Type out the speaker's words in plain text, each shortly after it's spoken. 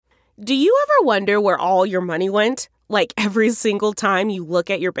Do you ever wonder where all your money went? Like every single time you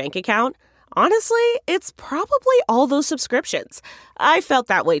look at your bank account? Honestly, it's probably all those subscriptions. I felt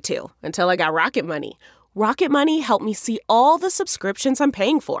that way too, until I got Rocket Money. Rocket Money helped me see all the subscriptions I'm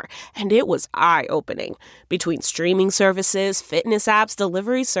paying for, and it was eye-opening. Between streaming services, fitness apps,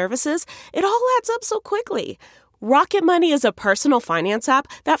 delivery services, it all adds up so quickly. Rocket Money is a personal finance app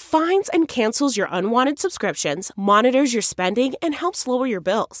that finds and cancels your unwanted subscriptions, monitors your spending, and helps lower your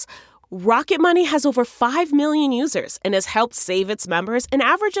bills. Rocket Money has over 5 million users and has helped save its members an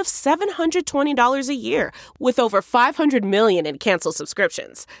average of $720 a year, with over 500 million in canceled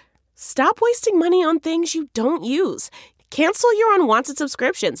subscriptions. Stop wasting money on things you don't use. Cancel your unwanted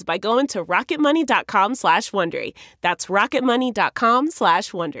subscriptions by going to rocketmoney.com/Wondery. That's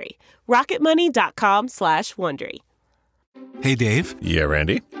rocketmoney.com/Wondery. rocketmoney.com/Wondery. Hey, Dave. Yeah,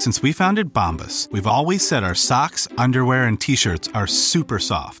 Randy? Since we founded Bombas, we've always said our socks, underwear, and T-shirts are super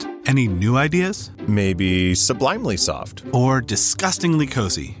soft. Any new ideas? Maybe sublimely soft. Or disgustingly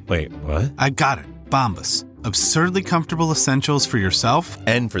cozy. Wait, what? I got it. Bombas. Absurdly comfortable essentials for yourself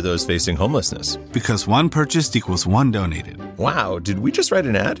and for those facing homelessness. Because one purchased equals one donated. Wow, did we just write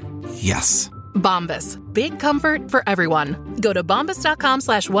an ad? Yes. Bombas. Big comfort for everyone. Go to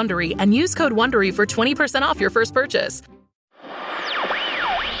bombas.com/Wondery and use code WONDERY for 20% off your first purchase.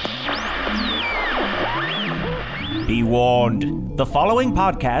 Be warned, the following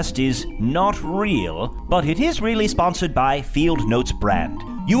podcast is not real, but it is really sponsored by Field Notes brand.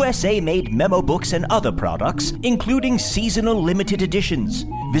 USA-made memo books and other products, including seasonal limited editions.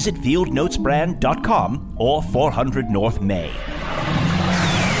 Visit fieldnotesbrand.com or 400 North May.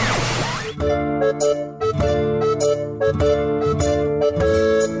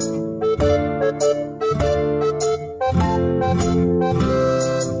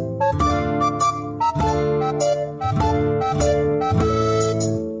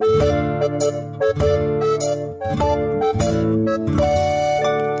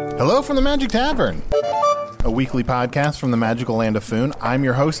 Hello from the Magic Tavern, a weekly podcast from the magical land of Foon. I'm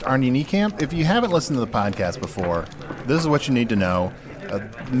your host, Arnie Niekamp. If you haven't listened to the podcast before, this is what you need to know.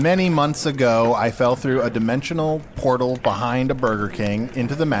 Many months ago, I fell through a dimensional portal behind a Burger King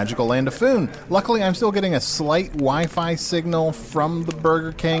into the magical land of Foon. Luckily, I'm still getting a slight Wi-Fi signal from the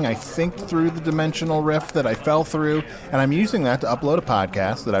Burger King, I think through the dimensional rift that I fell through, and I'm using that to upload a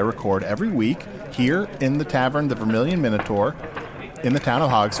podcast that I record every week here in the tavern, the Vermilion Minotaur, in the town of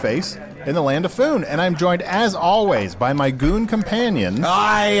Hogsface, in the land of Foon. And I'm joined, as always, by my goon companions.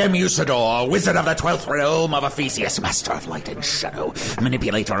 I am Usador, wizard of the 12th realm of Ephesius, master of light and shadow,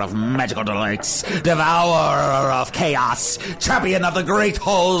 manipulator of magical delights, devourer of chaos, champion of the great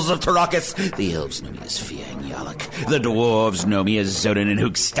halls of Tarakas. The elves know me as Fiang Yalak, the dwarves know me as Zonin and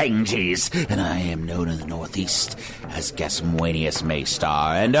Hookstanges, and I am known in the northeast as Gasmuenius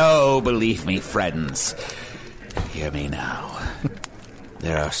Maystar. And oh, believe me, friends, hear me now.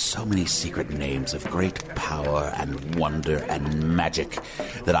 There are so many secret names of great power and wonder and magic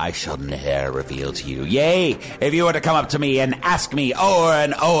that I shall ne'er reveal to you. Yea, if you were to come up to me and ask me o'er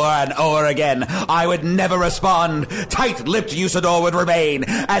and o'er and o'er again, I would never respond. Tight-lipped Usador would remain,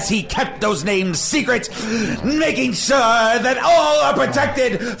 as he kept those names secret, making sure that all are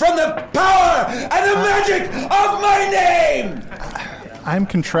protected from the power and the magic of my name! I'm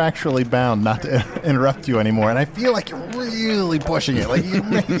contractually bound not to interrupt you anymore, and I feel like you're really pushing it. Like, you're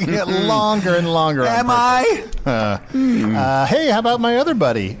making it longer and longer. Am I? Hey, how about my other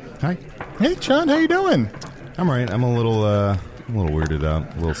buddy? Hi. Hey, Sean, how you doing? I'm all right. I'm a little weirded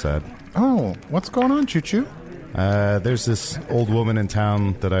out, a little sad. Oh, what's going on, Choo-Choo? There's this old woman in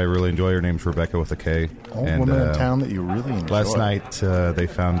town that I really enjoy. Her name's Rebecca with a K. Old woman in town that you really enjoy. Last night, they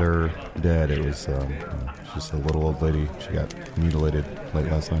found her dead. It was just a little old lady. She got mutilated late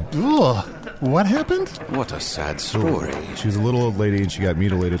last night. Ugh. What happened? What a sad story. She was a little old lady, and she got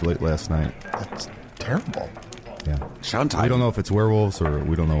mutilated late last night. That's terrible. Yeah. Shantai. We don't know if it's werewolves or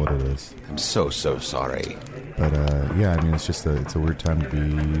we don't know what it is. I'm so sorry. But, yeah, I mean, it's a weird time to be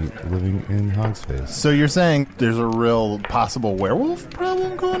living in Hogsface. So you're saying there's a real possible werewolf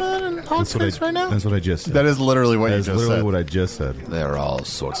problem going on in Hogsface right now? That's what I just said. That is literally what you just said. That's literally said. what I just said. There are all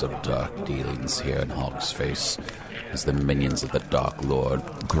sorts of dark dealings here in Hogsface, as the minions of the Dark Lord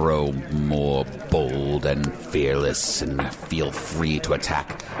grow more bold and fearless and feel free to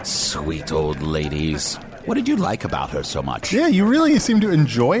attack sweet old ladies. What did you like about her so much? Yeah, you really seem to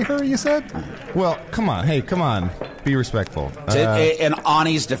enjoy her, you said? Well, come on. Hey, come on. Be respectful. In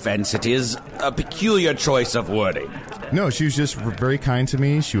Ani's defense, it is a peculiar choice of wording. No, she was just very kind to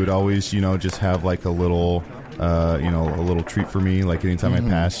me. She would always, just have like a little a little treat for me. Like anytime I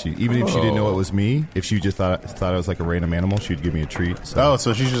passed, even if she didn't know it was me, if she just thought I was like a random animal, she'd give me a treat. So. Oh,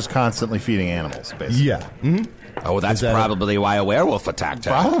 so she's just constantly feeding animals, basically. Yeah. Mm-hmm. Oh, that's probably why a werewolf attacked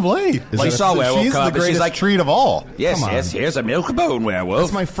her. Probably. Well, you saw a werewolf she's come the up and she's greatest like, treat of all. Yes, here's a milk-bone werewolf.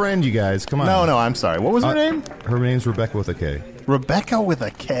 That's my friend, you guys. Come on. No, I'm sorry. What was her name? Her name's Rebecca with a K. Rebecca with a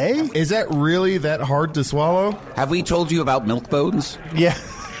K? Is that really that hard to swallow? Have we told you about milk bones? Yeah.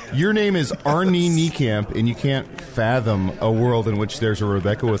 Your name is Arnie Niekamp, and you can't fathom a world in which there's a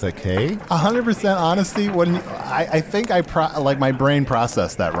Rebecca with a K? 100% honesty. When I think my brain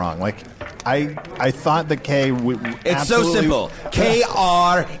processed that wrong. Like I thought the K would. It's so simple.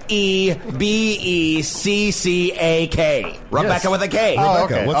 KREBECCAK. Rebecca with a K. Oh,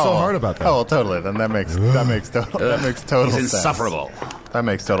 okay. What's so hard about that? Oh, well, totally. Then that makes total He's sense. insufferable. That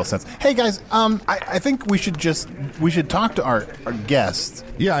makes total sense. Hey guys, I think we should talk to our guests.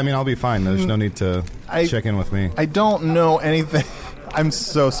 Yeah, I mean, I'll be fine. There's no need to check in with me. I don't know anything. I'm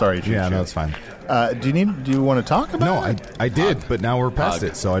so sorry, Juju. Yeah, no, it's fine. Do you want to talk about it? I did, but now we're past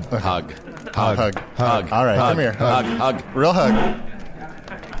it. So Hug. All right, come here. Hug. Real hug.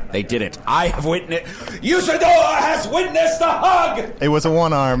 They did it. I have witnessed. Usador has witnessed the hug. It was a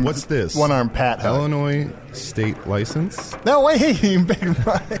one-arm. What's this? One-arm pat hug. Illinois state license? No, wait.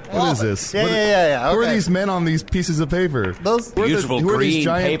 What is this? Yeah. Who are Okay. these men on these pieces of paper? Those Beautiful who are these green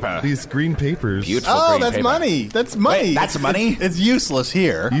giant, paper. These green papers. Beautiful Oh, green that's paper. money. That's money. Wait, that's money? It's useless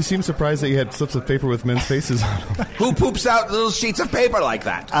here. You seem surprised that you had slips of paper with men's faces on them. Who poops out little sheets of paper like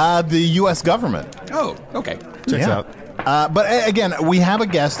that? The U.S. government. Oh, okay. Checks Yeah. out. But again, we have a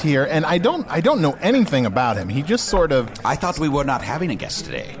guest here, and I don't know anything about him. He just sort of. I thought we were not having a guest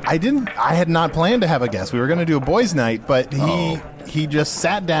today. I had not planned to have a guest. We were going to do a boys' night, but he just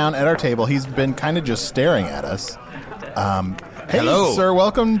sat down at our table. He's been kind of just staring at us. Hey, Hello. sir,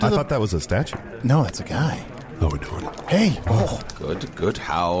 welcome to I thought that was a statue. No, that's a guy. How we doing? Hey. Oh. Good.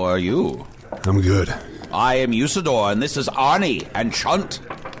 How are you? I'm good. I am Usador, and this is Arnie and Chunt.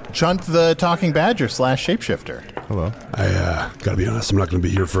 Chunt the talking badger / shapeshifter. Hello. I gotta be honest, I'm not gonna be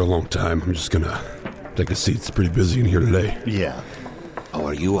here for a long time. I'm just gonna take a seat. It's pretty busy in here today. Yeah. Oh,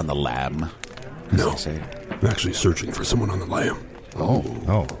 are you on the lam? No, I'm actually searching for someone on the lam.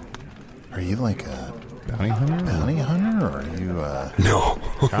 Oh. Are you like a Bounty hunter? bounty hunter, or are you No.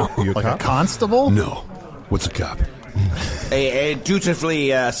 You a like a cop? constable? No. What's a cop? A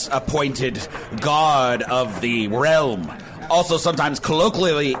dutifully appointed guard of the realm. Also, sometimes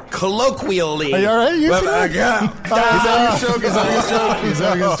colloquially. Are you all right? He's having a stroke. He's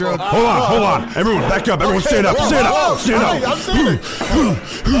having a stroke. Hold on. Everyone, back up. Everyone, stand up. Stand up. Stand up. I'm standing.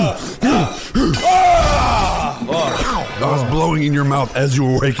 I was blowing in your mouth as you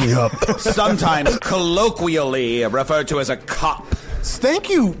were waking up. Sometimes colloquially referred to as a cop. Thank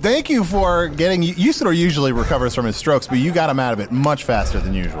you for getting. Usador usually recovers from his strokes, but you got him out of it much faster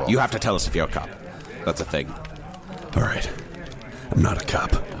than usual. You have to tell us if you're a cop. That's a thing. All right. I'm not a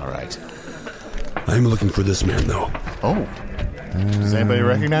cop. All right. I'm looking for this man, though. Oh. Does anybody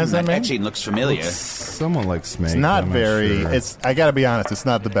recognize that man? Etching looks familiar. Someone like Smeg. It's not I'm very. sure. I got to be honest. It's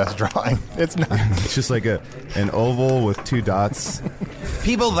not the best drawing. It's not. It's just like an oval with two dots.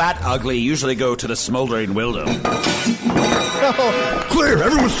 People that ugly usually go to the smoldering willow. Clear.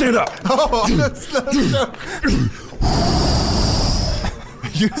 Everyone, stand up. Oh, that's not a joke.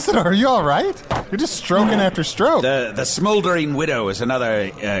 Usador, are you all right? You're just stroking after stroke. The Smoldering Widow is another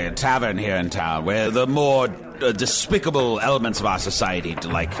tavern here in town where the more despicable elements of our society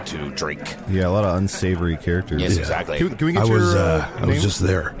like to drink. Yeah, a lot of unsavory characters. Yes, exactly. Can we get I your was name? just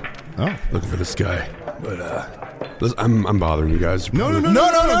there. Oh. Looking for this guy. But listen, I'm bothering you guys. No. You're I'm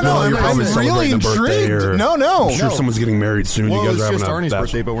probably really celebrating a birthday intrigued. or No. I'm sure someone's getting married soon. Well, you guys it's are just having Arnie's a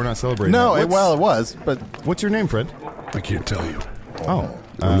birthday, but we're not celebrating. No, that. it was, but What's your name, Fred? I can't tell you. Oh.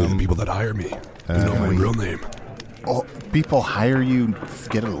 Only the people that hire me. You know my real name. oh, people hire you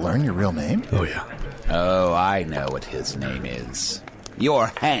to learn your real name? Oh, yeah. Oh, I know what his name is.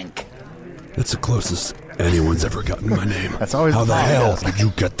 You're Hank. That's the closest anyone's ever gotten my name. That's always How the fun, hell isn't it? did you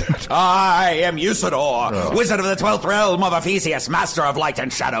get that? I am Usador, wizard of the 12th realm of Ephesius, master of light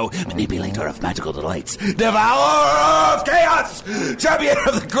and shadow, manipulator of magical delights, devourer of chaos, champion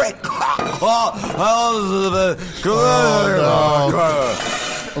of the great...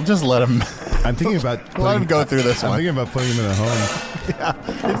 Well, just let him. I'm thinking about Let him go through this I'm one. thinking about putting him in a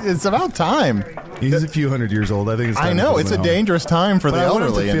home. It's about time. He's a few hundred years old. I think it's time I to know put it's him a in home. dangerous time for But the I want him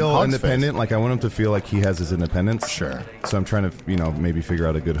elderly to and feel Hogsface. independent. Like I want him to feel like he has his independence. Sure. So I'm trying to, maybe figure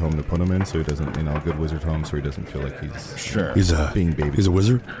out a good home to put him in, so he doesn't, a good wizard home, so he doesn't feel like he's Sure. He's a being baby. He's a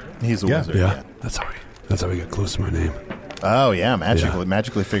wizard. He's a Yeah. wizard. Yeah. That's how he got close to my name. Oh yeah,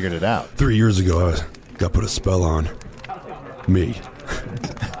 magically figured it out. 3 years ago, I got put a spell on. Me.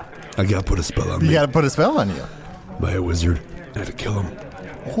 I got put a spell on me. You got to put a spell on you. By a wizard. I had to kill him.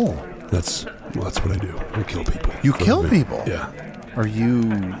 Oh. That's what I do. I kill people. You kill people? Yeah. Are you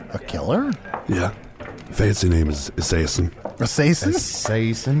a killer? Yeah. Fancy name is Assassin. Assassin?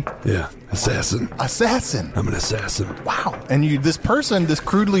 Assassin? Yeah, assassin. Assassin. I'm an assassin. Wow. And this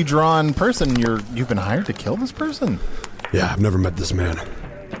crudely drawn person, you've been hired to kill this person? Yeah, I've never met this man.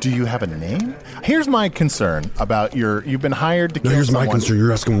 Do you have a name? Here's my concern about you've been hired to kill here's someone. my concern.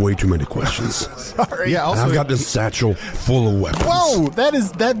 You're asking way too many questions. Sorry. Yeah, And also, I've got this satchel full of weapons. Whoa,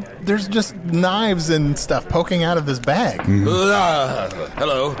 there's just knives and stuff poking out of this bag.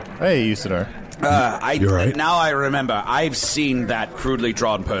 Hello. Hey, Usador. You're right. Now I remember. I've seen that crudely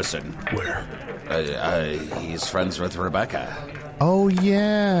drawn person. Where? He's friends with Rebecca. oh,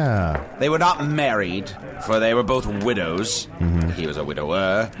 yeah. They were not married, for they were both widows. He was a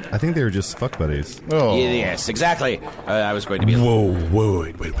widower. I think they were just fuck buddies. Oh. Yes, exactly. I was going to be... Whoa,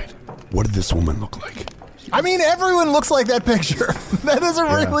 wait. What did this woman look like? I mean, everyone looks like that picture. That is a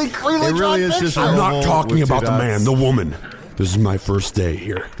really crudely It drawn really is picture. just I'm not Oval talking with two about the dots. man, the woman. This is my first day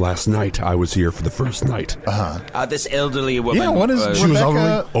here. Last night, I was here for the first night. this elderly woman... Yeah, what is... She was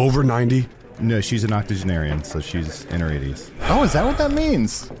Rebecca... over 90. No, she's an octogenarian, so she's in her 80s. Oh, is that what that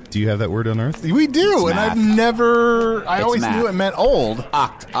means? Do you have that word on Earth? We do, It's and I've math. never... I It's always math. knew it meant old.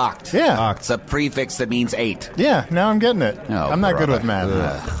 Oct. Yeah. It's a prefix that means 8. Yeah, now I'm getting it. Oh, I'm not good brother. with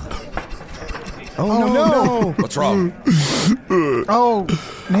math. Oh, no. What's wrong? Oh,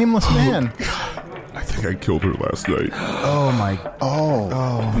 nameless man. I think I killed her last night. Oh, my. Oh,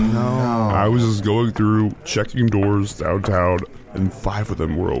 No. I was just going through, checking doors downtown, and 5 of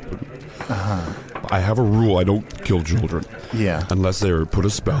them were open. I have a rule: I don't kill children. Yeah. Unless they're put a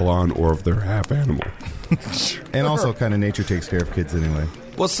spell on, or if they're half animal. And also, kind of nature takes care of kids anyway.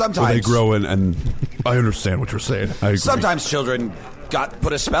 Well, sometimes... So they grow in, and I understand what you're saying. I agree. Sometimes children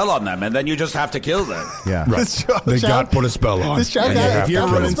put a spell on them, and then you just have to kill them. Yeah. Right. This child- They got put a spell on. This child and got- you have If you to ever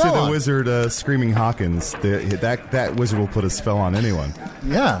kill run them. into spell the on. wizard Screaming Hawkins, that wizard will put a spell on anyone.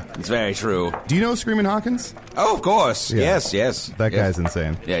 Yeah. It's very true. Do you know Screaming Hawkins? Oh, of course. Yeah. Yes. That Yes. guy's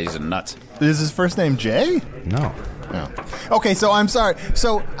insane. Yeah, he's a nut. Is his first name Jay? No. No. Okay, so I'm sorry.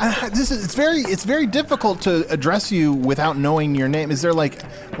 So it's very difficult to address you without knowing your name. Is there like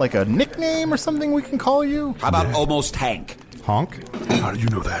a nickname or something we can call you? How about Almost Hank? Honk? How did you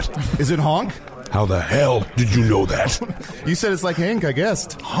know that? Is it Honk? How the hell did you know that? You said it's like Hank, I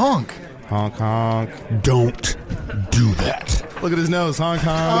guessed. Honk. Honk, honk. Don't do that. Look at his nose. Honk,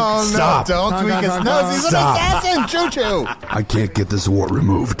 honk. Oh no! Stop. Don't Honk, tweak honk, his honk, nose. honk. He's an Stop. assassin. Choo choo. I can't get this wart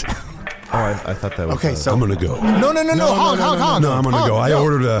removed. Oh, I thought that was Okay, so I'm gonna go. no. Honk. No, I'm gonna Honk, go. I no.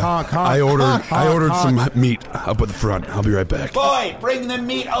 ordered Honk, I ordered honk. some meat up at the front. I'll be right back. Boy, bring the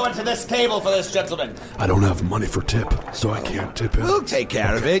meat over to this table for this gentleman. I don't have money for tip, so I can't tip him. We'll take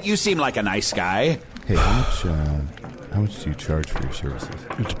care of it. You seem like a nice guy. Hey, how much do you charge for your services?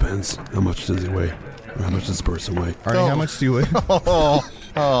 It depends. How much does he weigh? Or how much does this person weigh? Arnie, how much do you weigh?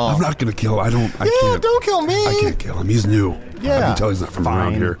 I'm not gonna kill. I can't. Don't kill me. I can't kill him. He's new. Yeah. I can tell he's not from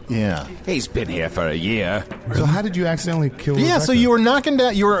around here. Yeah. He's been here for a year. So how did you accidentally kill Yeah, Rebecca? so you were knocking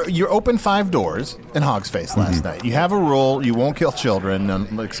down. You opened 5 doors in Hog's Face last night. You have a rule: you won't kill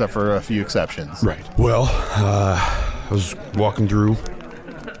children, except for a few exceptions. Right. Well, I was walking through,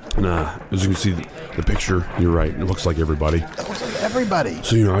 and as you can see, the picture. You're right. It looks like everybody. That looks like everybody.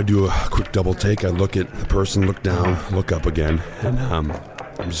 So I do a quick double take. I look at the person, look down, look up again, and I'm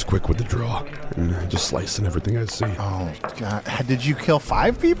just quick with the draw and just slicing everything I see. Oh God! Did you kill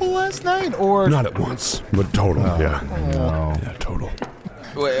 5 people last night, or Not at once, but total. Yeah. No. Yeah, total.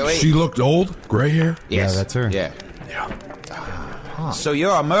 Wait. She looked old, gray hair. Yes. Yeah, that's her. Yeah. Yeah. So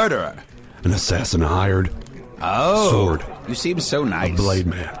you're a murderer. An assassin hired. Oh. Sword. You seem so A nice. blade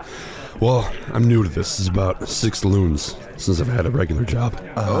man. Well, I'm new to this. It's about 6 loons since I've had a regular job.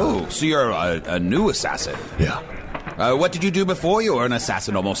 Oh, so you're a new assassin. Yeah. What did you do before you were an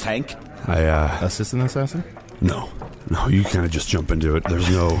assassin, Almost Hank? Assistant assassin? No, you kind of just jump into it. There's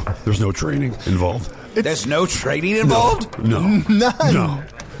no training involved. There's no training involved? No.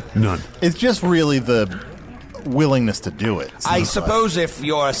 None. it's just really the willingness to do it? I seems suppose if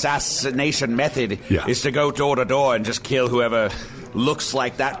your assassination method Yeah. is to go door to door and just kill whoever looks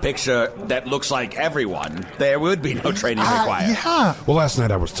like that picture that looks like everyone, there would be no training like. required. Yeah. Well, last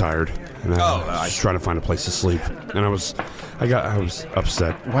night I was tired, and I Oh, was just trying to find a place to sleep, and I was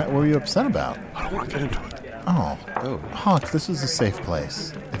upset. What were you upset about? I don't want to get into it. Oh, Honk, this is a safe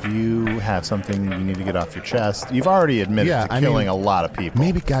place. If you have something you need to get off your chest, you've already admitted Yeah, to I killing mean, a lot of people.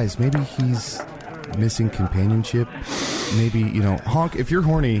 Maybe he's missing companionship. Maybe, Honk, if you're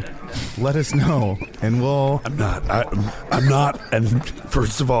horny, let us know, and we'll... I'm not, and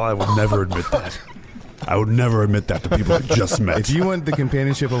first of all, I would never admit that. I would never admit that to people I just met. If you want the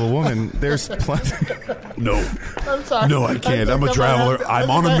companionship of a woman, there's plenty. No. I'm sorry. No, I can't. I'm a traveler.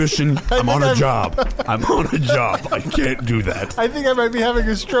 I'm on a mission. I'm on a job. I'm on a job. I can't do that. I think I might be having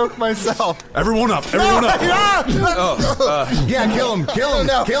a stroke myself. Everyone up. Everyone up. Yeah, kill him.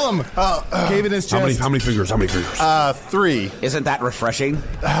 No. Kill him. Cave in his chest. How many fingers? 3. Isn't that refreshing?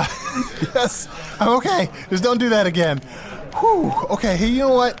 Yes. I'm okay. Just don't do that again. Whew. Okay, hey, you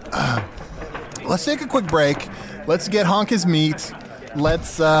know what? Let's take a quick break. Let's get Honk his meat.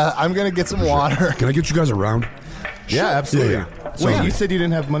 I'm going to get some water. Can I get you guys around? Yeah, absolutely. Yeah. Wait, you said you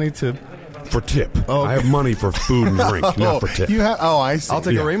didn't have money to... For tip. Oh, okay. I have money for food and drink, not for tip. I see. I'll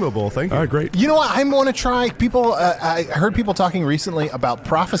take a rainbow bowl, thank you. All right, great. You know what? I want to try people. I heard people talking recently about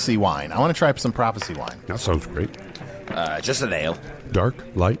prophecy wine. I want to try some prophecy wine. That sounds great. Just an ale. Dark?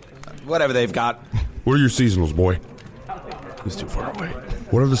 Light? Whatever they've got. What are your seasonals, boy? He's too far away.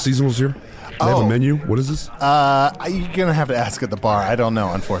 What are the seasonals here? They have a menu? What is this? You're going to have to ask at the bar. I don't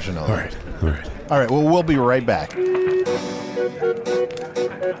know, unfortunately. All right. Well, we'll be right back.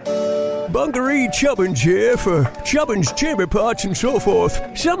 Bungaree Chubbins here for Chubbins Chamber Pots and so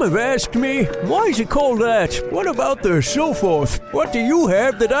forth. Some have asked me, why is it called that? What about the so forth? What do you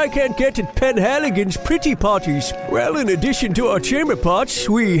have that I can't get at Penhaligon's Pretty Potties? Well, in addition to our chamber pots,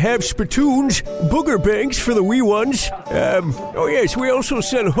 we have spittoons, booger banks for the wee ones. Yes, we also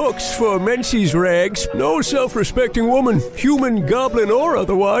sell hooks for Menzies rags. No self-respecting woman, human, goblin, or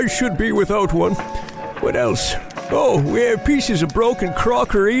otherwise, should be without one. What else? Oh, we have pieces of broken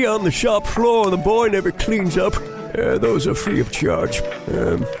crockery on the shop floor the boy never cleans up. Those are free of charge.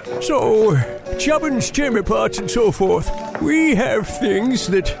 So, Chubbins, chamber pots, and so forth. We have things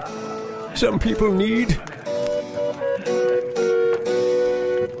that some people need.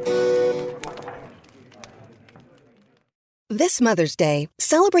 This Mother's Day,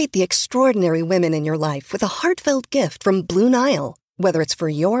 celebrate the extraordinary women in your life with a heartfelt gift from Blue Nile. Whether it's for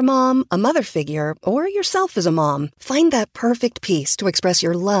your mom, a mother figure, or yourself as a mom, find that perfect piece to express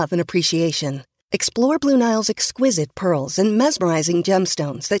your love and appreciation. Explore Blue Nile's exquisite pearls and mesmerizing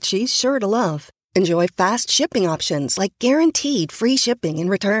gemstones that she's sure to love. Enjoy fast shipping options like guaranteed free shipping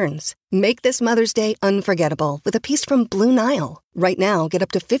and returns. Make this Mother's Day unforgettable with a piece from Blue Nile. Right now, get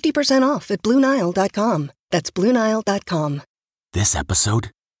up to 50% off at BlueNile.com. That's BlueNile.com. This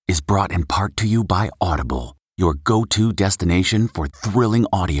episode is brought in part to you by Audible, your go-to destination for thrilling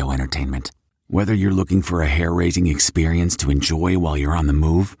audio entertainment. Whether you're looking for a hair-raising experience to enjoy while you're on the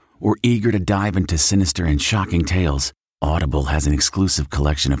move or eager to dive into sinister and shocking tales, Audible has an exclusive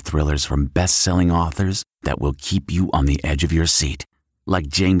collection of thrillers from best-selling authors that will keep you on the edge of your seat. Like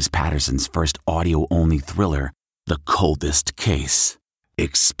James Patterson's first audio-only thriller, The Coldest Case.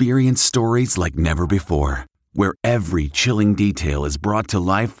 Experience stories like never before, where every chilling detail is brought to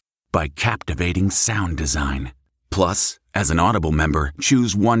life by captivating sound design. Plus, as an Audible member,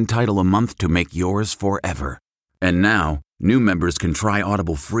 choose one title a month to make yours forever. And now, new members can try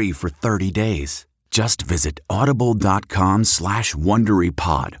Audible free for 30 days. Just visit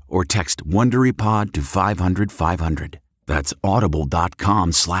audible.com/WonderyPod or text WonderyPod to 500-500. That's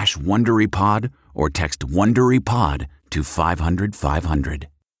audible.com/WonderyPod or text WonderyPod to 500-500.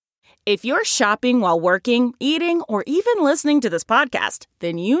 If you're shopping while working, eating, or even listening to this podcast,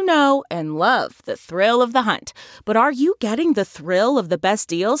 then you know and love the thrill of the hunt. But are you getting the thrill of the best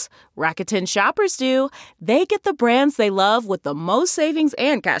deals? Rakuten shoppers do. They get the brands they love with the most savings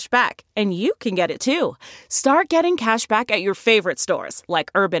and cash back. And you can get it too. Start getting cash back at your favorite stores like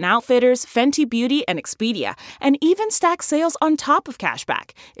Urban Outfitters, Fenty Beauty, and Expedia, and even stack sales on top of cash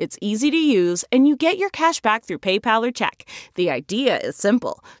back. It's easy to use, and you get your cash back through PayPal or check. The idea is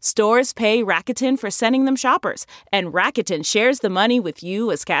simple. Stores pay Rakuten for sending them shoppers, and Rakuten shares the money with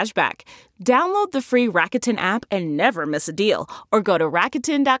you as cash back. Download the free Rakuten app and never miss a deal, or go to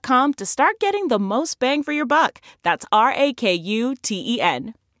Rakuten.com to start getting the most bang for your buck. That's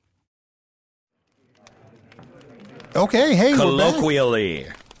Rakuten. Okay, hey, colloquially.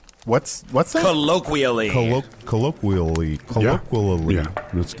 What's that? Colloquially. Colloquially. Yeah,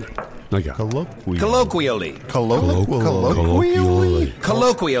 that's good. I got it. Colloquially. Colloquially.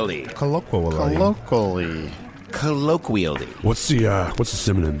 Colloquially. What's the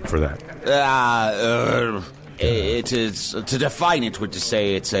synonym for that? It is, to define it would to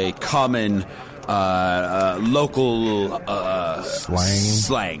say it's a common local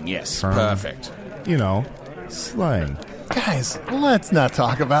slang, yes. Term. Perfect. Slang. Guys, let's not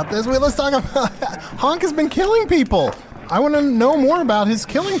talk about this. Let's talk about Honk has been killing people. I want to know more about his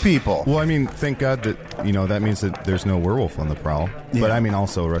killing people. Well, I mean, thank God that, that means that there's no werewolf on the prowl. Yeah. But I mean,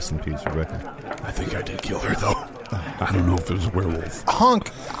 also, rest in peace, Rebecca. I think I did kill her, though. I don't know if it was a werewolf. Hunk,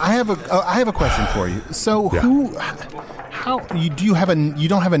 I have a question for you. So do you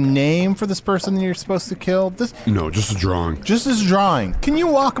don't have a name for this person you're supposed to kill? No, just a drawing. Just this drawing. Can you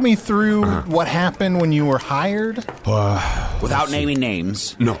walk me through what happened when you were hired? Without naming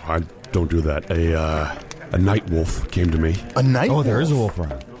names. No, I don't do that. A night wolf came to me. A night wolf? Oh, there is a wolf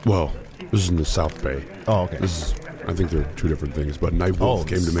around. Well, this is in the South Bay. Oh, okay. I think they're two different things, but night wolf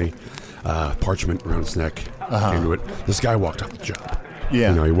came to me. Parchment around his neck. Came to it. This guy walked off the job.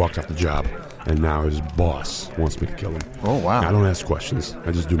 Yeah. He walked off the job, and now his boss wants me to kill him. Oh, wow. Now, I don't ask questions.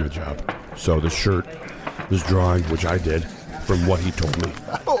 I just do my job. So this shirt, this drawing, which I did, from what he told me.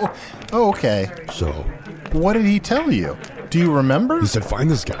 Oh, okay. So. What did he tell you? Do you remember? He said, find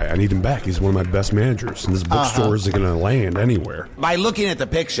this guy. I need him back. He's one of my best managers, and this bookstore isn't going to land anywhere. By looking at the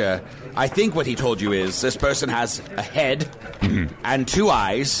picture, I think what he told you is this person has a head and 2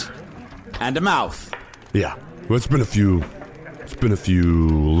 eyes and a mouth. Yeah. Well, it's been a few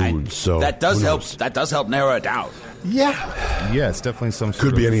loons, so that does help. That does help narrow it down. Yeah. Yeah, it's definitely some sort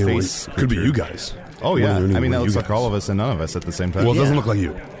could be of anyone. face Could be creature. you guys. Oh, yeah. I mean, that looks like guys. all of us and none of us at the same time. Well, it doesn't look like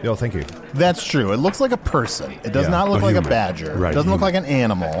you. Yo, thank you. That's true. It looks like a person. It does not look like a badger. Right, It doesn't look like an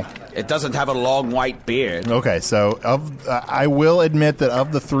animal. It doesn't have a long white beard. Okay, so I will admit that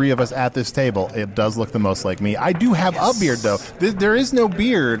of the three of us at this table, it does look the most like me. I do have a beard, though. There is no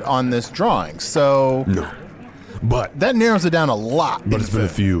beard on this drawing, so no. But that narrows it down a lot. But it's been a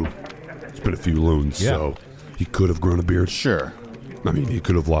few loons, so he could have grown a beard. Sure. I mean, he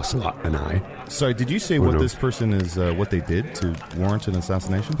could have lost an eye. Sorry, did you say what this person is, what they did to warrant an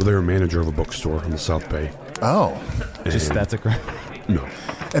assassination? Well, they were a manager of a bookstore in the South Bay. Oh. Just that's a crime? No.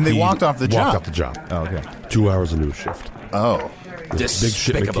 And they walked off the job? Walked off the job. Oh, okay. 2 hours into a shift. Oh. This big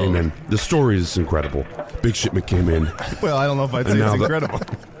shipment came in. The story is incredible. Big shipment came in. Well, I don't know if I'd say it's incredible.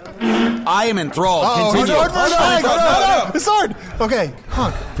 I am enthralled. Oh, Continue. no. It's hard. Okay,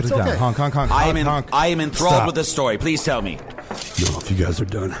 Honk. Put it it's down. okay. Honk. I am enthralled Stop. with this story. Please tell me. No, if you guys are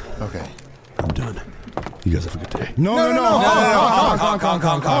done, Okay. I'm done. You guys have a good day. No. Honk.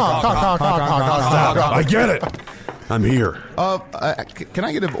 I get it. I'm here. Can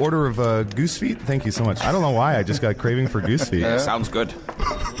I get an order of goose feet? Thank you so much. I don't know why. I just got craving for goose feet. Sounds good.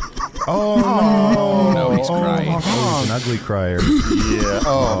 Oh, no, he's crying. Oh, he's an ugly crier. Yeah.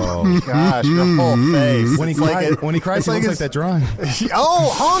 Oh, gosh, your whole face. When he cries, he looks like that drawing. Oh,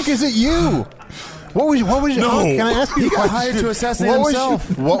 Honk, is it you? What was your? No. Can I ask you? He a got question? hired to assassinate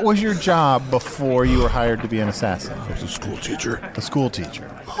himself. What was your job before you were hired to be an assassin? I was a school teacher. A school teacher.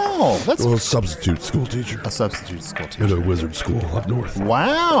 Oh, that's Well, a substitute school teacher. a substitute school At teacher. a wizard school up north.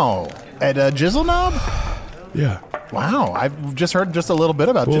 Wow. At Jizzle Knob? Yeah. Wow, I've just heard just a little bit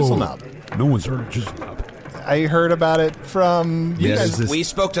about Jizzle Knob. No one's heard of Jizzle Knob. I heard about it from you Yes. guys. We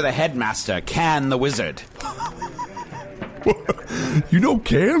spoke to the headmaster, Can the Wizard. You know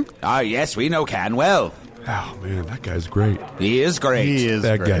Cam? Yes, we know Can well. Oh, man, that guy's great. He is great. He is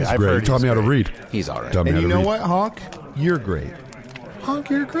That great. guy's I've great. heard He taught he's me how to great. read. He's all right. Taught me And how you to know read. what, Honk? You're great. Honk,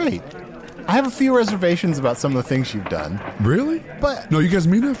 you're great. I have a few reservations about some of the things you've done. Really? But No, you guys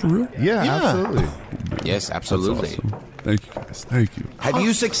mean that for real? Yeah, Yeah. absolutely. Yes, absolutely. Awesome. Thank you, guys. Thank you. Have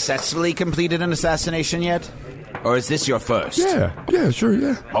you successfully completed an assassination yet? Or is this your first? Yeah, sure,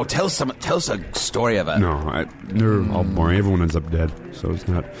 yeah. Oh, tell us a story of it. No, they're all boring. Everyone ends up dead, so it's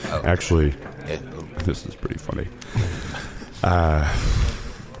not. Actually, Yeah. this is pretty funny.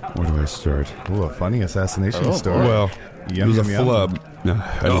 Where do I start? Ooh, a funny assassination story. Well, Yum, it was a yum, yum. flub. No,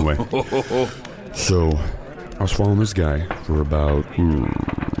 anyway, so I was following this guy for about,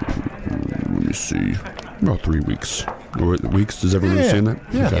 let me see, about 3 weeks. Weeks? Does everyone understand that?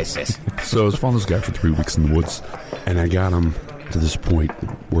 Yeah. Okay. Yes. So I was following this guy for 3 weeks in the woods, and I got him to this point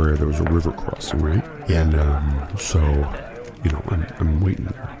where there was a river crossing, right? Yeah. And so, I'm waiting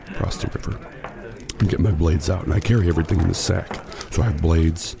there across the river. I'm getting my blades out, and I carry everything in the sack. So I have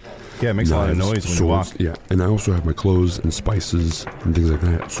blades. Yeah, it makes a lot of knives, noise when you swords, walk. Yeah, and I also have my clothes and spices and things like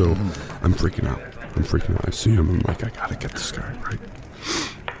that. So I'm freaking out. I see him. I'm like, I gotta get this guy, right?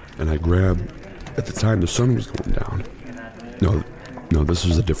 And I grab. At the time, the sun was going down. No, this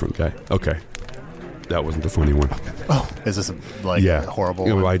was a different guy. Okay, that wasn't the funny one. Oh, is this a horrible?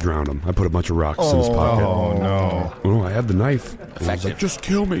 You know, one? I drowned him. I put a bunch of rocks in his pocket. Oh, no. Well, I had the knife. And I was like, just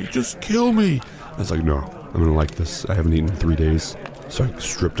kill me. I was like, no, I'm gonna like this. I haven't eaten in 3 days. So I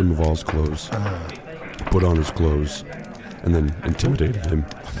stripped him of all his clothes, put on his clothes, and then intimidated him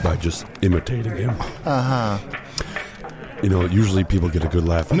by just imitating him. Usually people get a good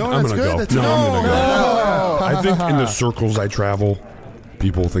laugh. No, I'm that's gonna good. go. That's No, good. I'm gonna go. I think in the circles I travel,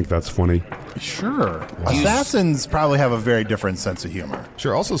 people think that's funny. Sure. Assassins probably have a very different sense of humor.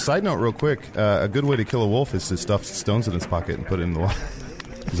 Sure. Also, side note real quick, a good way to kill a wolf is to stuff stones in his pocket and put it in the water.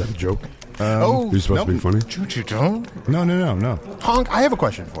 Is that a joke? You're supposed to be funny? You don't? No. Honk, I have a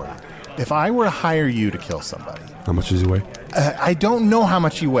question for you. If I were to hire you to kill somebody... How much does he weigh? I don't know how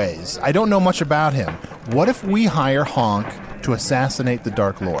much he weighs. I don't know much about him. What if we hire Honk to assassinate the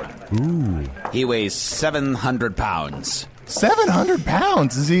Dark Lord? Ooh. He weighs 700 pounds. 700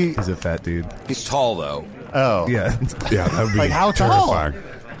 pounds? Is he... He's a fat dude. He's tall, though. Oh. Yeah. Yeah, that would be Like, how terrifying.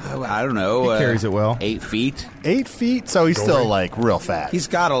 tall? I don't know. He carries it well. 8 feet. 8 feet? So he's still, like, real fat. He's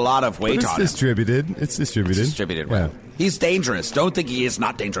got a lot of weight But on him. It's distributed. It's distributed. Well. Yeah. He's dangerous. Don't think he is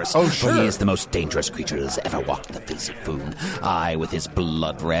not dangerous. Oh, sure. For he is the most dangerous creature that has ever walked the face of Foon. Aye, with his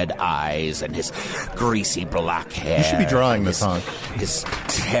blood-red eyes and his greasy black hair. You should be drawing this, Honk. His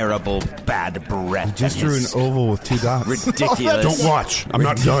terrible bad breath. Just and drew an his oval with 2 dots. ridiculous. Don't watch. I'm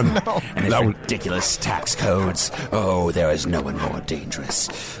not done. And his ridiculous tax codes. Oh, there is no one more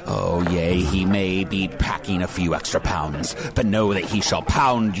dangerous. Oh, yea, he may be packing a few extra pounds, but know that he shall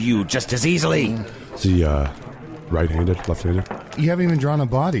pound you just as easily. Is he right-handed, left-handed? You haven't even drawn a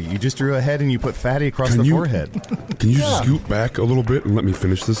body. You just drew a head and you put fatty across the forehead. Can you scoot back a little bit and let me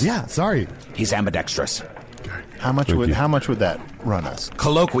finish this? Yeah, sorry. He's ambidextrous. How much would that run us?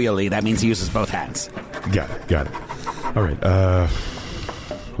 Colloquially, that means he uses both hands. Got it. All right,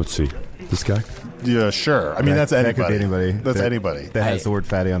 let's see. This guy? Yeah, sure. I mean, that's That could anybody. be anybody. That's anybody. That has the word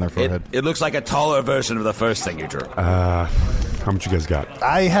fatty on their forehead. It looks like a taller version of the first thing you drew. How much you guys got?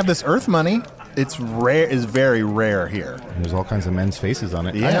 I have this earth money. It's rare. Is very rare here. There's all kinds of men's faces on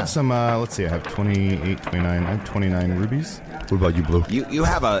it. Yeah. I have some, let's see, I have 28, 29, I have 29 rubies. What about you, Blue? You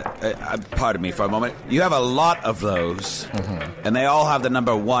have pardon me for a moment. You have a lot of those, and they all have the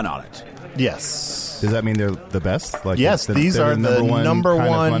number 1 on it. Yes. Does that mean they're the best? Like Yes, these they're are the number kind of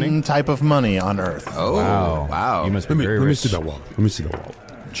one money? type of money on Earth. Oh, wow. You must be Let very me rich. see that wall. Let me see that wall.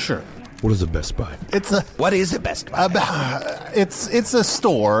 Sure. What is the Best Buy? What is the Best Buy? It's a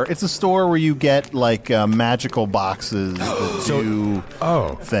store. It's a store where you get like magical boxes that do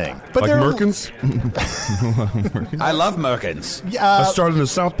thing. But like Merkins? I love Merkins. I started in the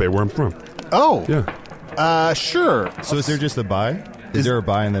South Bay, where I'm from. Oh, yeah. Sure. So is there just a buy? Is there a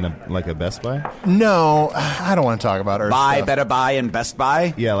buy and then a Best Buy? No, I don't want to talk about Earth Buy, stuff. Better Buy, and Best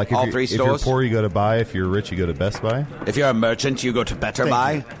Buy? Yeah, like all if 3 if stores? you're poor, you go to Buy. If you're rich, you go to Best Buy. If you're a merchant, you go to Better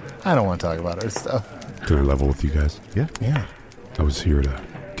Buy? I don't want to talk about Earth stuff. Can I level with you guys? Yeah. I was here to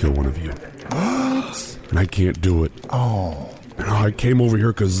kill one of you. And I can't do it. Oh. I came over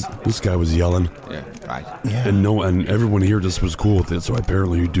here because this guy was yelling. Yeah, right. Yeah. And everyone here just was cool with it, so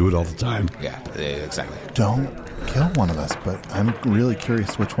apparently you do it all the time. Yeah, exactly. Don't kill one of us, but I'm really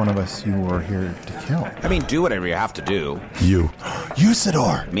curious which one of us you were here to kill. I mean, do whatever you have to do. You.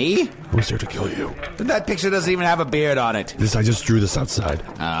 Usador! Me? I was here to kill you. That picture doesn't even have a beard on it. I just drew this outside.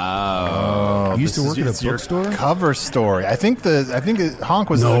 Oh. You used to work at a your bookstore? cover story. I think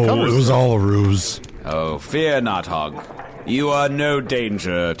Honk was the cover No, it was story. all a ruse. Oh, fear not, Hog. You are no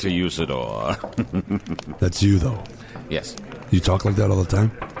danger to Usador. That's you, though. Yes. You talk like that all the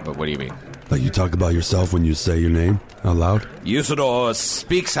time? But what do you mean? Like you talk about yourself when you say your name out loud? Usador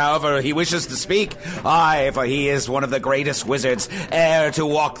speaks however he wishes to speak. Aye, for he is one of the greatest wizards e'er to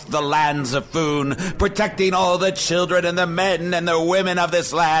walk the lands of Foon, protecting all the children and the men and the women of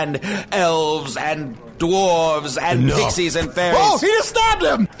this land, elves and dwarves and pixies and fairies. Oh, he just stabbed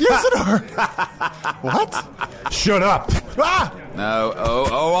him! Usador! What? Shut up! Ah! No,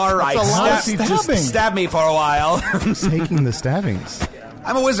 all right. That's a lot of stabbing. Stab me for a while. Taking the stabbings.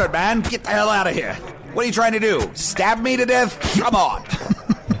 I'm a wizard, man. Get the hell out of here. What are you trying to do? Stab me to death? Come on.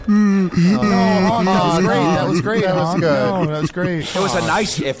 That was great. That was good. No, that was great. It was a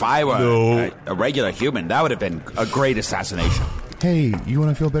nice, if I were a regular human, that would have been a great assassination. Hey, you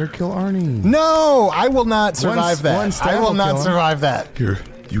want to feel better? Kill Arnie. No, I will not survive One that. stab I will will not kill him. survive that. Here,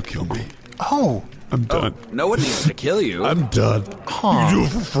 you kill me. Oh, I'm done. No one needs to kill you. I'm done. Huh. You do it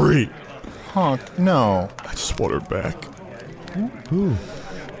for free. Honk, no. I just want her back. Who?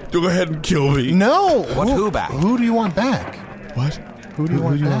 Go ahead and kill me. No. Who back? Who do you want back? What? Who do you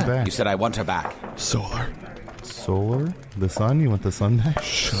want back? You said I want her back. Solar. Solar? The sun? You want the sun back?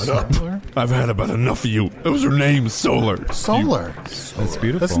 Shut up. I've had about enough of you. That was her name, Solar. Solar. That's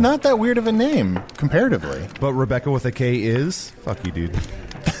beautiful. That's not that weird of a name, comparatively. But Rebecca with a K is? Fuck you, dude.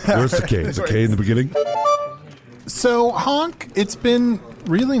 Where's the K? Is the K in the beginning? So, Honk, it's been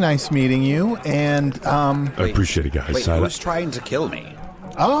really nice meeting you, and, I appreciate it, guys. Wait, who's trying to kill me?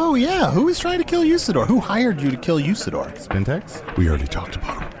 oh, yeah, who is trying to kill Usador? Who hired you to kill Usador? Spintex? We already talked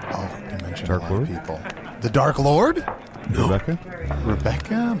about him. Oh, you mentioned Dark a lot of Lord? people. The Dark Lord? No.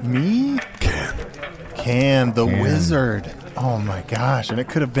 Rebecca? Me? Can, the wizard. Oh my gosh, and it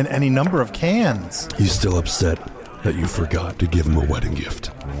could have been any number of cans. He's still upset that you forgot to give him a wedding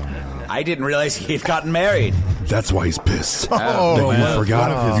gift. I didn't realize he had gotten married. That's why he's pissed. Oh, that you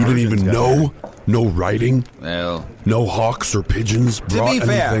forgot. You didn't even know. No writing. Well, no hawks or pigeons brought to be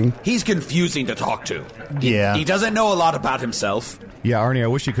fair, anything. he's confusing to talk to. Yeah. He doesn't know a lot about himself. Yeah, Arnie, I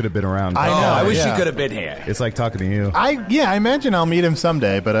wish you could have been around. I know. I wish yeah. you could have been here. It's like talking to you. I imagine I'll meet him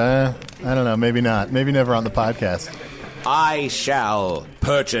someday, but I don't know, maybe not. Maybe never on the podcast. I shall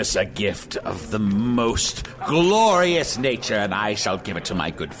purchase a gift of the most glorious nature, and I shall give it to my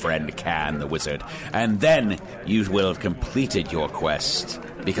good friend Can the Wizard. And then you will have completed your quest,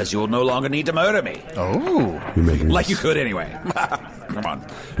 because you will no longer need to murder me. Oh. You're making like this, you could anyway. Come on.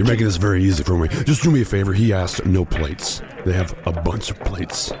 You're making this very easy for me. Just do me a favor. He asked no plates. They have a bunch of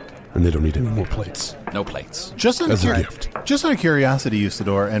plates, and they don't need any more plates. No plates. Just out As a gift. Just out of curiosity,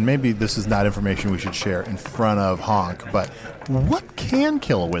 Usador, and maybe this is not information we should share in front of Honk, but what can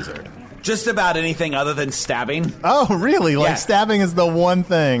kill a wizard? Just about anything other than stabbing. Oh, really? Like stabbing is the one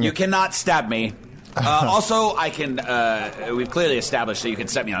thing. You cannot stab me. Also, I can, we've clearly established that you can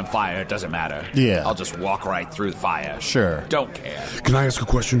set me on fire. It doesn't matter. Yeah. I'll just walk right through the fire. Sure. Don't care. Can I ask a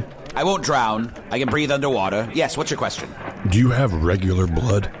question? I won't drown. I can breathe underwater. Yes, what's your question? Do you have regular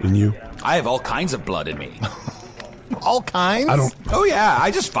blood in you? I have all kinds of blood in me. All kinds? I don't... Oh, yeah.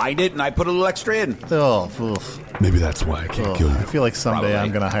 I just find it and I put a little extra in. Oh, oof. Maybe that's why I can't kill you. I feel like someday Probably.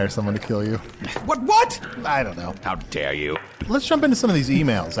 I'm going to hire someone to kill you. What? I don't know. How dare you? Let's jump into some of these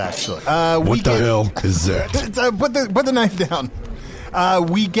emails, actually. What the hell is that? Put the knife down.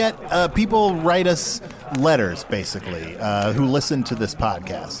 We get people write us letters, basically, who listen to this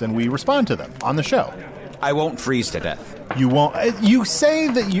podcast, and we respond to them on the show. I won't freeze to death. You won't. You say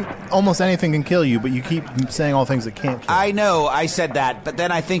that almost anything can kill you, but you keep saying all things that can't kill you. I know, I said that, but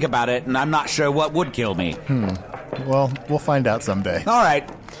then I think about it, and I'm not sure what would kill me. Well, we'll find out someday. All right.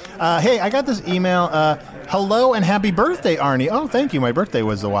 Hey, I got this email. Hello and happy birthday, Arnie. Oh, thank you. My birthday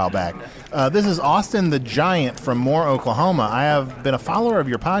was a while back. This is Austin the Giant from Moore, Oklahoma. I have been a follower of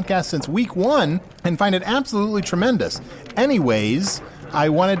your podcast since week 1 and find it absolutely tremendous. Anyways, I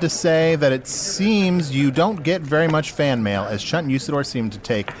wanted to say that it seems you don't get very much fan mail, as Chunt and Usador seem to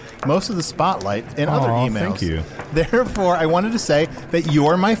take most of the spotlight in other emails. Thank you. Therefore, I wanted to say that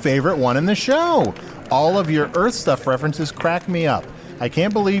you're my favorite one in the show. All of your Earth stuff references crack me up. I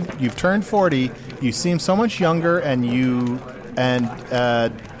can't believe you've turned 40. You seem so much younger, and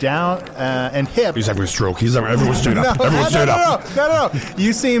hip. He's having a stroke. Everyone stand up. Everyone stand up. No.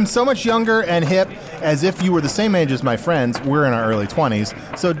 You seem so much younger and hip, as if you were the same age as my friends. We're in our early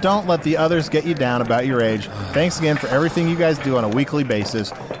 20s, so don't let the others get you down about your age. Thanks again for everything you guys do on a weekly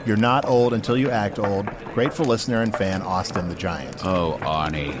basis. You're not old until you act old. Grateful listener and fan, Austin the Giant. Oh,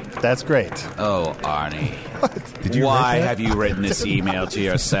 Arnie. That's great. Oh, Arnie. Did you Why write that? have you written this email to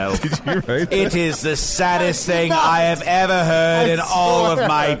yourself? Did you write that? It is the saddest thing I have ever heard in all of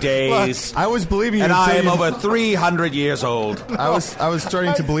my days. I was believing you. And I am until over 300 years old. I was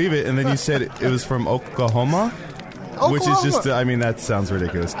starting to believe it, and then you said it was from Oklahoma, which is just, I mean, that sounds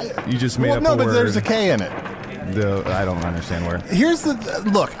ridiculous. You just made up a word. No, but there's a K in it. I don't understand where. Here's the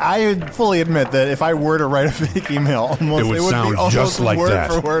look. I fully admit that if I were to write a fake email, It would be sound almost just like word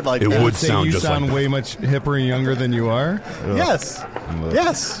that. for word like It that. would Say sound you just sound like way much hipper and younger than you are. Ugh. Yes. Ugh.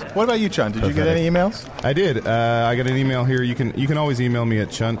 Yes. What about you, Chunt? Did you get any emails? I did. I got an email here. You can always email me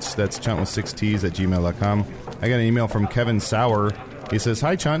at Chunt. That's Chunt with 6 T's at gmail.com. I got an email from Kevin Sauer. He says,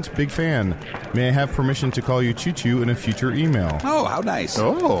 "Hi, Chunt. Big fan. May I have permission to call you Choo Choo in a future email?" Oh, how nice.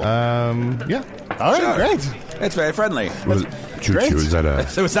 Oh. Yeah. All right. Sure. Great. It's very friendly. Choo Great. choo. Is that a?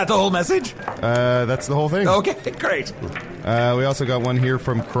 So is that the whole message? That's the whole thing. Okay, great. We also got one here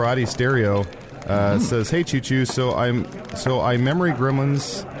from Karate Stereo. It says, "Hey, Choo Choo. So I memory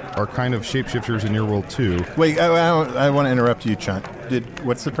gremlins are kind of shapeshifters in your world too." Wait, I want to interrupt you, Chunt.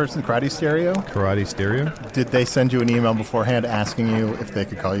 What's the person? Karate Stereo? Karate Stereo? Did they send you an email beforehand asking you if they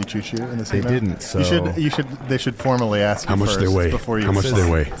could call you Choo Choo in this They email? didn't, so- They should formally ask you How much first they weigh? before you How much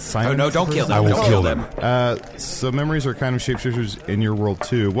they weigh? Oh, no, don't kill them. I won't Don't kill them. So memories are kind of shapeshifters in your world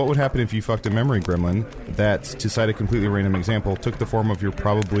too. What would happen if you fucked a memory gremlin that, to cite a completely random example, took the form of your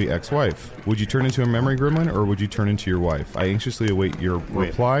probably ex-wife? Would you turn into a memory gremlin, or would you turn into your wife? I anxiously await your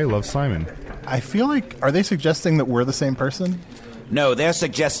reply. Love, Simon. I feel like, are they suggesting that we're the same person? No, they're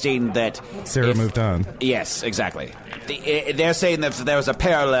suggesting that Sarah moved on. Yes, exactly. They're saying that there was a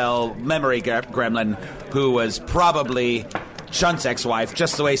parallel memory gremlin who was probably Shunt's ex-wife,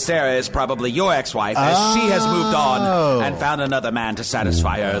 just the way Sarah is probably your ex-wife, as she has moved on and found another man to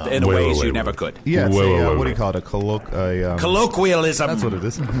satisfy her in ways you never could. Yeah, it's what do you call it? Colloquialism. That's what it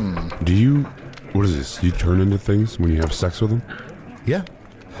is. Do you... What is this? You turn into things when you have sex with them? Yeah.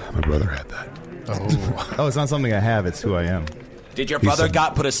 My brother had that. Oh, it's not something I have. It's who I am. Did your brother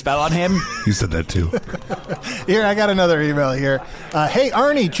put a spell on him? He said that too. Here, I got another email here. Hey,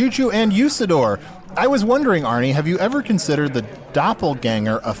 Arnie, Choo Choo, and Usador. I was wondering, Arnie, have you ever considered the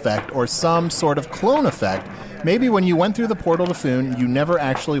doppelganger effect or some sort of clone effect? Maybe when you went through the portal to Foon, you never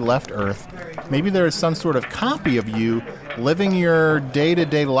actually left Earth. Maybe there is some sort of copy of you living your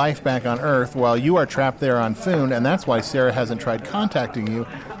day-to-day life back on Earth while you are trapped there on Foon, and that's why Sarah hasn't tried contacting you,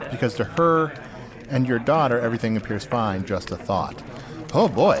 because to her and your daughter, everything appears fine, just a thought. Oh,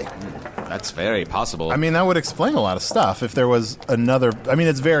 boy. That's very possible. I mean, that would explain a lot of stuff if there was another... I mean,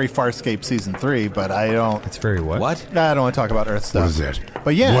 it's very Farscape Season 3, but I don't... It's very what? What? I don't want to talk about Earth stuff. What is that?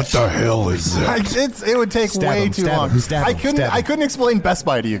 But yeah. What the hell is that? It would take way too long. I couldn't explain Best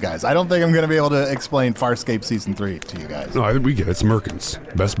Buy to you guys. I don't think I'm going to be able to explain Farscape Season 3 to you guys. No, we get it. It's Merkins.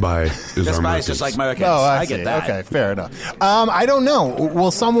 Best Buy is Best our Buy Merkins. is just like Merkins. Oh, I get see. that. Okay, fair enough. I don't know.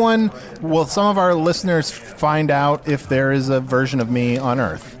 Will some of our listeners find out if there is a version of me on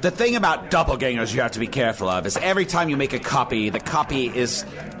Earth? The thing about doppelgangers you have to be careful of is every time you make a copy, the copy is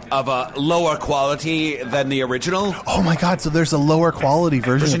of a lower quality than the original. Oh my God! So there's a lower quality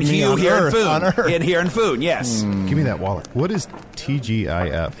version of me on Earth. Here in Foon, yes. Give me that wallet. What is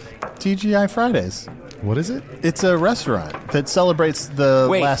TGIF? TGI Fridays. What is it? It's a restaurant that celebrates the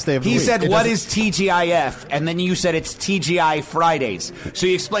last day of the week. He said, what is TGIF? And then you said it's TGI Fridays. So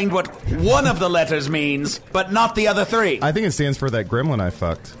you explained what one of the letters means, but not the other three. I think it stands for that gremlin I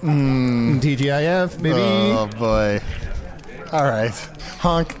fucked. TGIF, baby. Oh, boy. All right.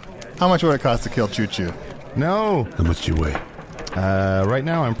 Honk, how much would it cost to kill Choo Choo? No. How much do you weigh? Right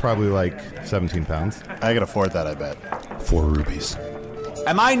now, I'm probably like 17 pounds. I can afford that, I bet. 4 rubies.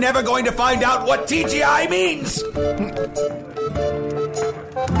 Am I never going to find out what TGI means?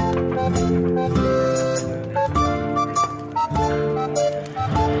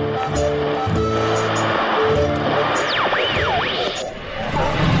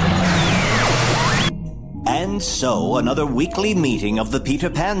 And so, another weekly meeting of the Peter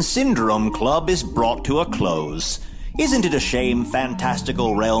Pan Syndrome Club is brought to a close. Isn't it a shame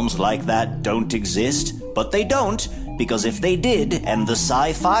fantastical realms like that don't exist? But they don't, because if they did, and the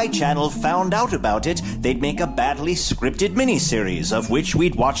Sci-Fi Channel found out about it, they'd make a badly scripted miniseries of which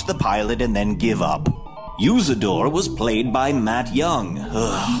we'd watch the pilot and then give up. Usador was played by Matt Young.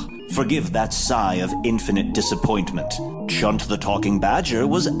 Ugh. Forgive that sigh of infinite disappointment. Chunt the Talking Badger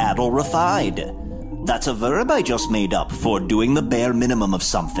was Adol Rafaid. That's a verb I just made up for doing the bare minimum of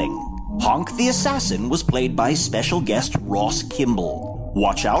something. Honk the Assassin was played by special guest Ross Kimball.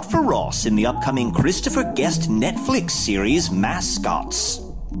 Watch out for Ross in the upcoming Christopher Guest Netflix series Mascots.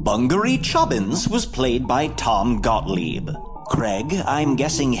 Bungaree Chubbins was played by Tom Gottlieb. Craig, I'm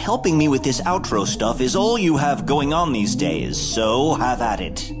guessing helping me with this outro stuff is all you have going on these days, so have at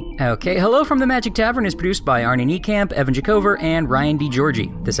it. Okay, Hello from the Magic Tavern is produced by Arnie Niekamp, Evan Jacover, and Ryan D. Georgie.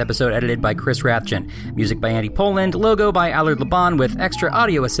 This episode edited by Chris Rathjen. Music by Andy Poland, logo by Allard Laban, with extra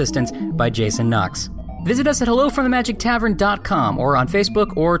audio assistance by Jason Knox. Visit us at hellofromthemagictavern.com or on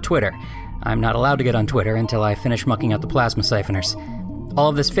Facebook or Twitter. I'm not allowed to get on Twitter until I finish mucking out the plasma siphoners. All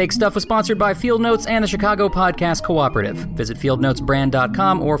of this fake stuff was sponsored by Field Notes and the Chicago Podcast Cooperative. Visit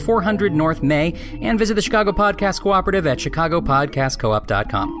fieldnotesbrand.com or 400 North May, and visit the Chicago Podcast Cooperative at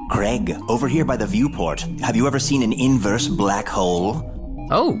chicagopodcastcoop.com. Craig, over here by the viewport, have you ever seen an inverse black hole?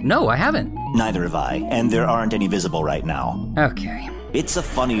 Oh, no, I haven't. Neither have I, and there aren't any visible right now. Okay. It's a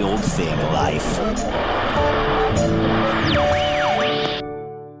funny old thing, life.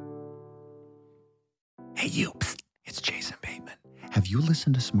 Hey, you. It's Jason Bateman. Have you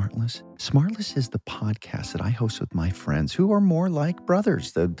listened to Smartless? Smartless is the podcast that I host with my friends who are more like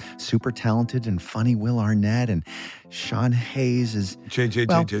brothers. The super talented and funny Will Arnett and Sean Hayes is...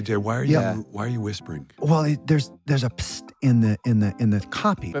 JJ, why are you whispering? Well, there's a psst in the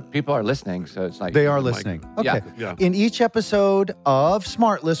copy. But people are listening, so it's like... They are listening. Okay. Yeah. In each episode of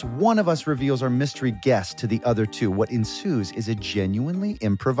Smartless, one of us reveals our mystery guest to the other two. What ensues is a genuinely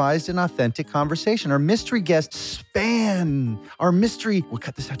improvised and authentic conversation. Our mystery guests span... We'll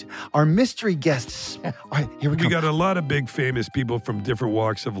cut this out. Our mystery guests... All right, here we go. We got a lot of big famous people from different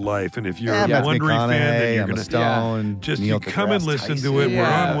walks of life, and if you're a Matthew Wondery fan, then you're Emma going to... Stone, Just Neil you come and deGrasse listen Tyson. to it. We're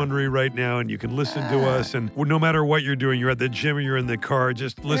on Wondery right now, and you can listen to us, and no matter what you're doing, you're at the gym or you're in the car,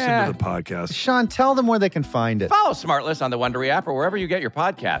 just listen to the podcast. Sean, tell them where they can find it. Follow Smartless on the Wondery app or wherever you get your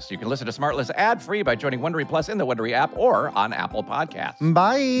podcasts. You can listen to Smartless ad-free by joining Wondery Plus in the Wondery app or on Apple Podcasts.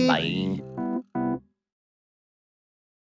 Bye. Bye.